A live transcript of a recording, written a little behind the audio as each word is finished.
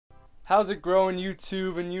How's it growing,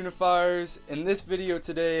 YouTube and unifiers? In this video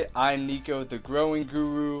today, I'm Nico, the growing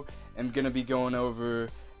guru. I'm gonna be going over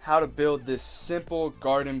how to build this simple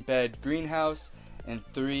garden bed greenhouse in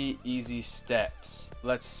 3 easy steps.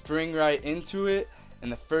 Let's spring right into it,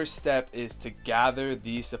 and the first step is to gather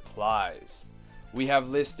the supplies. We have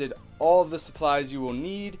listed all of the supplies you will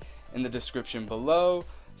need in the description below,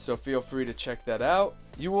 so feel free to check that out.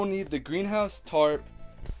 You will need the greenhouse tarp,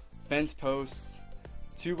 fence posts,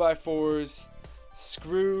 2x4s,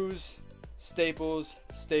 screws, staples,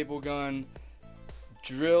 staple gun,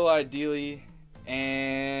 drill ideally,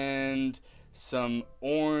 and some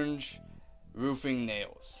orange roofing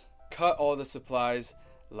nails. Cut all the supplies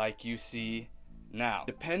like you see now.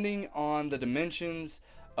 Depending on the dimensions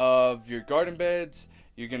of your garden beds,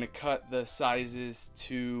 you're gonna cut the sizes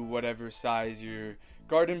to whatever size your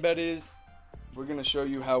garden bed is. We're gonna show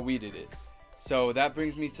you how we did it. So that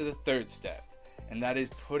brings me to the third step, and that is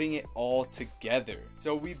putting it all together.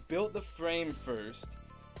 So we built the frame first,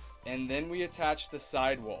 and then we attached the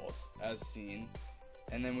side walls as seen,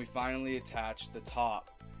 and then we finally attached the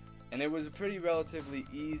top. And it was a pretty relatively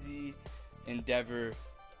easy endeavor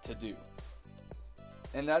to do.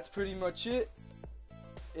 And that's pretty much it.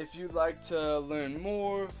 If you'd like to learn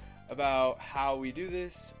more about how we do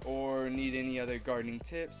this or need any other gardening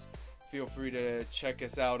tips, feel free to check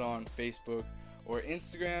us out on Facebook or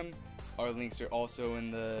Instagram. Our links are also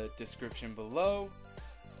in the description below.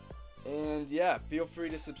 And yeah, feel free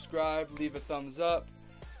to subscribe, leave a thumbs up,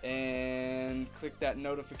 and click that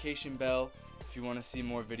notification bell if you want to see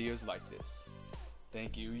more videos like this.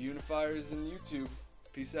 Thank you, unifiers and YouTube.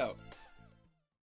 Peace out.